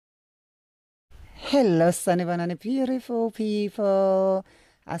Hello, sanibonani beautiful people.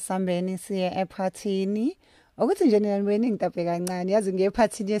 Asambeni siye ephathini. Ukuthi nje niyanibona ngitape kancane yazi ngiye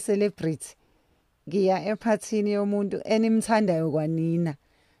ephathini ye celebrity. Ngiya ephathini yomuntu enimthandayo kwanina.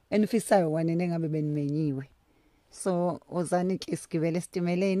 Enifisayo kwanina engabe benimenyiwe. So ozani ke sigibele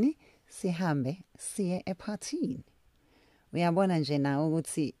esitimeleni sihambe siye ephathini. Uyabona nje na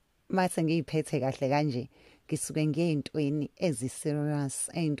ukuthi mase ngiyiphethe kahle kanje ngisuke ngeyintweni eziserious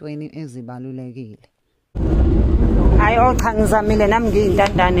eyintweni ezibalulekile. Hayi cha ngizamile nami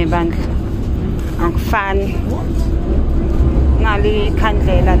ngiyintandane bandla. Angifani. Ngali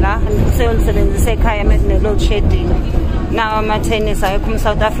khandlela la seyolisebenzisa ekhaya mekune load shedding. Nawo ama tennis ayekho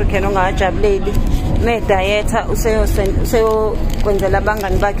South African ongajabuleli. Me dieta useyo kwenzela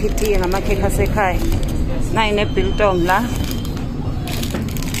abangani bakhe itiye ngamakhekhe asekhaya. Nayi ne biltong la.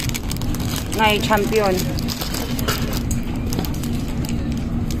 Nayi champion.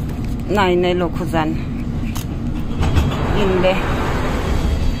 Nayi ne lokhuzana. In there.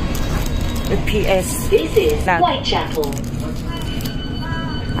 The PS. This is Whitechapel.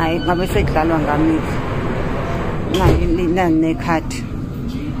 Hayi ngabe sekudlalwa ngami. Nayi nane card.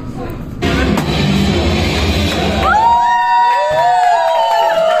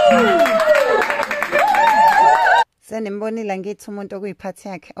 Senimbonile ngithi umuntu okuyiphathi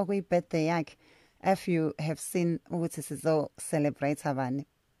yakhe okuyibirthday yakhe. If you have seen ukuthi sizo celebrate abani.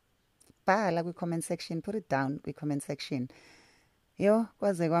 Bhala kwi comment section, put it down kwi comment section. Yo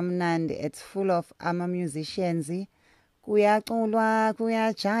kwaze kwamnandi, it's full of ama musicians. Kuyaculwa,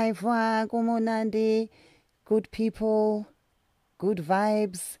 kuyajivwa, kumunandi, good people, good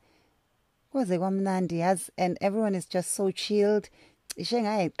vibes. Kwaze kwamnandi yazi, and everyone is just so chilled. Ishe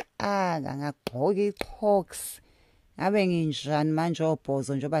ngayiqaka ngagqoka italks. Ngabe nginjani manje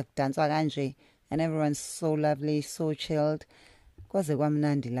obhozo njoba kudanswa kanje, and everyone's so lovely, so chilled. Kwaze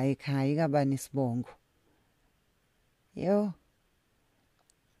kwamnandi la ekhaya ikabani sibongo. Yo.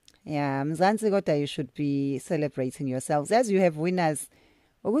 Yeah, mzansi kodwa you should be celebrating yourselves as you have winners.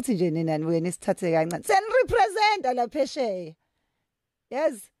 Ukuthi nje nina wena sithathe kancane. Sen represent la phesheya.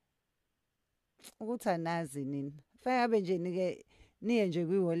 Yes. Ukuthi anazi nini. Fanele nje nike niye nje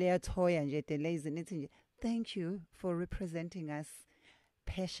kwiwole ya Toya nje the lazy nithi nje thank you for representing us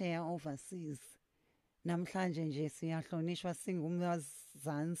phesheya overseas. Namhlanje nje siyahlonishwa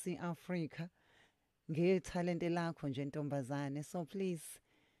singumzansi Africa. Ngetalent lakho nje ntombazane. So please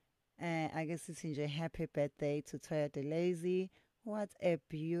I guess it's nje happy birthday to Toya the Lazy. What a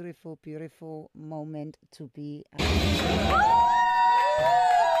beautiful, beautiful moment to be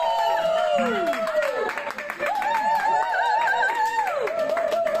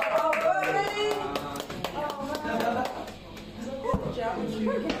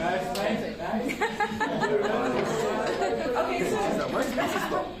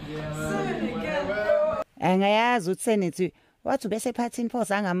Angayazi uthi senithi wathi bese phathini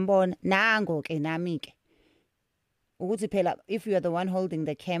phosa angambona nango ke nami ke ukuthi phela if you are the one holding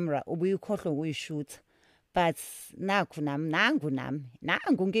the camera ubuyukhohlwa ukuyishoot but nakho nami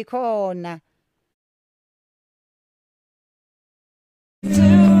nangu ngikhona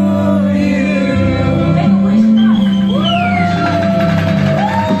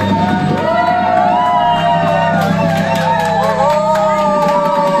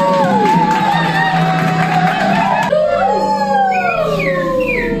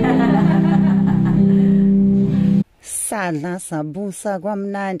sadla sabusa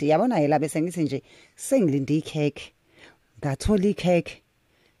kwamnandi yabona yela bese ngithi nje sengilinde icake ngathola icake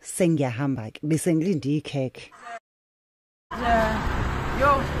sengiyahamba ke bese ngilinde icake.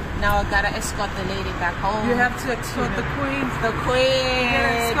 Yo, now I gotta escort the lady back home. You have to escort the queen. The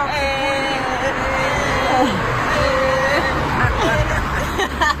queen.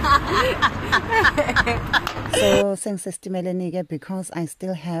 So sengisestimeleni ke because I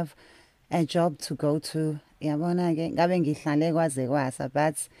still have a job to go to. Yabona ke ngabe ngihlale kwaze kwasa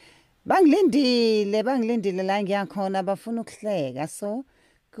but bangilindile la ngiyakhona bafuna ukuhleka so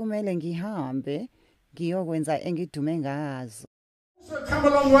kumele ngihambe ngiyokwenza engidume ngazo. So come a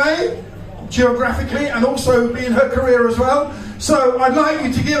long way geographically and also in her career as well. So I'd like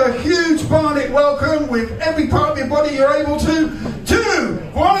you to give a huge Barnet welcome with every part of your body you're able to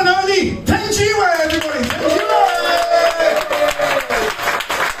one and only Thenjiwe, everybody. Thenjiwe!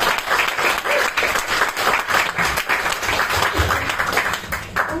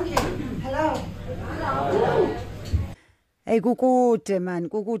 Hey kukude man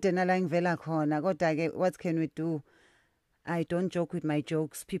kukude nala ngivela khona kodwa ke what can we do? I don't joke with my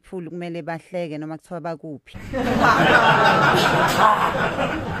jokes. People kumele bahleke noma kuthiwa bakuphi.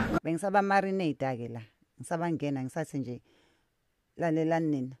 Bengisaba marinate ke la. Ngisaba ngena ngisathi nje lalelani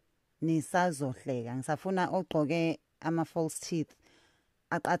nina. nisazohleka. Ngisafuna ogqoke ama false teeth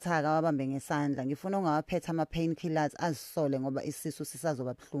aqathaka wabambe ngesandla. Ngifuna ongawaphethe ama painkillers azisole ngoba isisu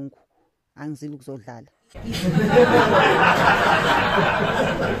sisazoba buhlungu. Angizili ukuzodlala.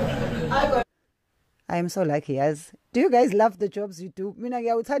 I am so lucky, yes. Do you guys love the jobs you do? Mina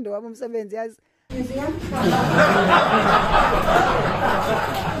ngiyawuthanda wami umsebenzi, yes.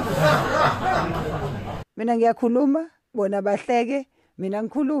 Mina ngiyakhuluma, bona bahleke. Mina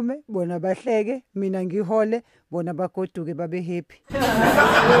ngikhulume, bona bahleke. Mina ngihole, bona bagoduke babe happy.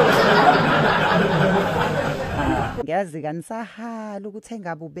 Ngiyazi kanisahala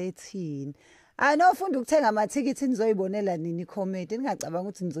ukuthenga bubethini. Anofunda ukuthenga amathikithi nizoyibonela nini comedy. Ningacabanga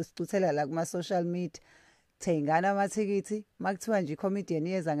ukuthi nizosicuthela la kuma social media. Thengana amathikithi, makuthiwa nje comedian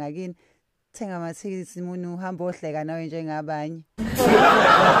yeza ngakini. Thenga amathikithi umuntu uhamba ohleka nawe njengabanye.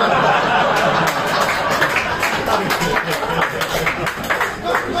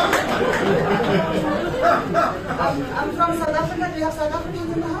 I'm from South Africa. Do you have South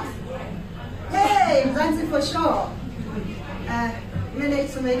Africans in the house? Hey, Mzansi for sure.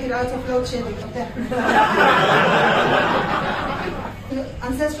 Minutes to make it out of load shedding.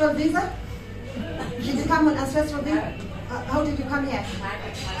 Ancestral visa? Did you come on ancestral visa? How did you come here?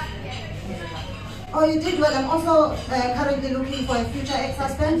 Oh, you did well. I'm also currently looking for a future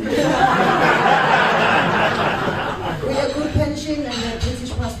ex-husband with a good pension and a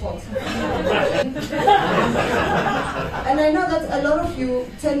British passport. And I know that a lot of you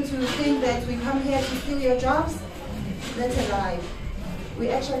tend to think that we come here to steal your jobs. That's a lie. We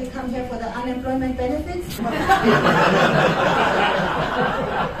actually come here for the unemployment benefits.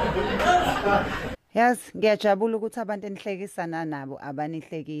 Yes, ngiyajabula ukuthi abantu enihlekisana nabo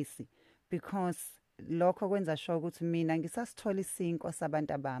abanihlekisi because lokho kwenza sure ukuthi mina ngisasithola isinko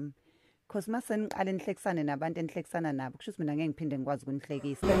sabantu abami. Because mase niqale nihlekisane nabantu enihlekisana nabo kusho ukuthi mina ngeke ngiphinde ngikwazi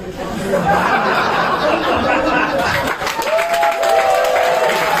ukunihlekisa.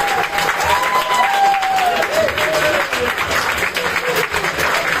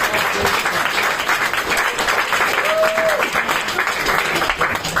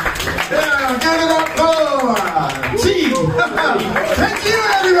 Thenjiwe,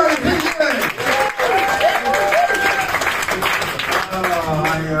 everybody, Thenjiwe.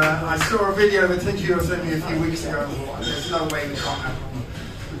 I saw a video that Thenjiwe sent me a few weeks ago. There's no way we can't have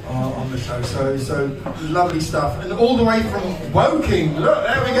on the show. So lovely stuff. And all the way from Woking. Look,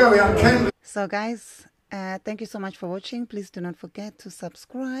 there we go. We have Ken. So guys, thank you so much for watching. Please do not forget to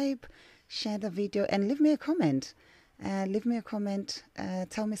subscribe, share the video, and leave me a comment.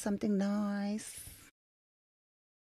 Tell me something nice.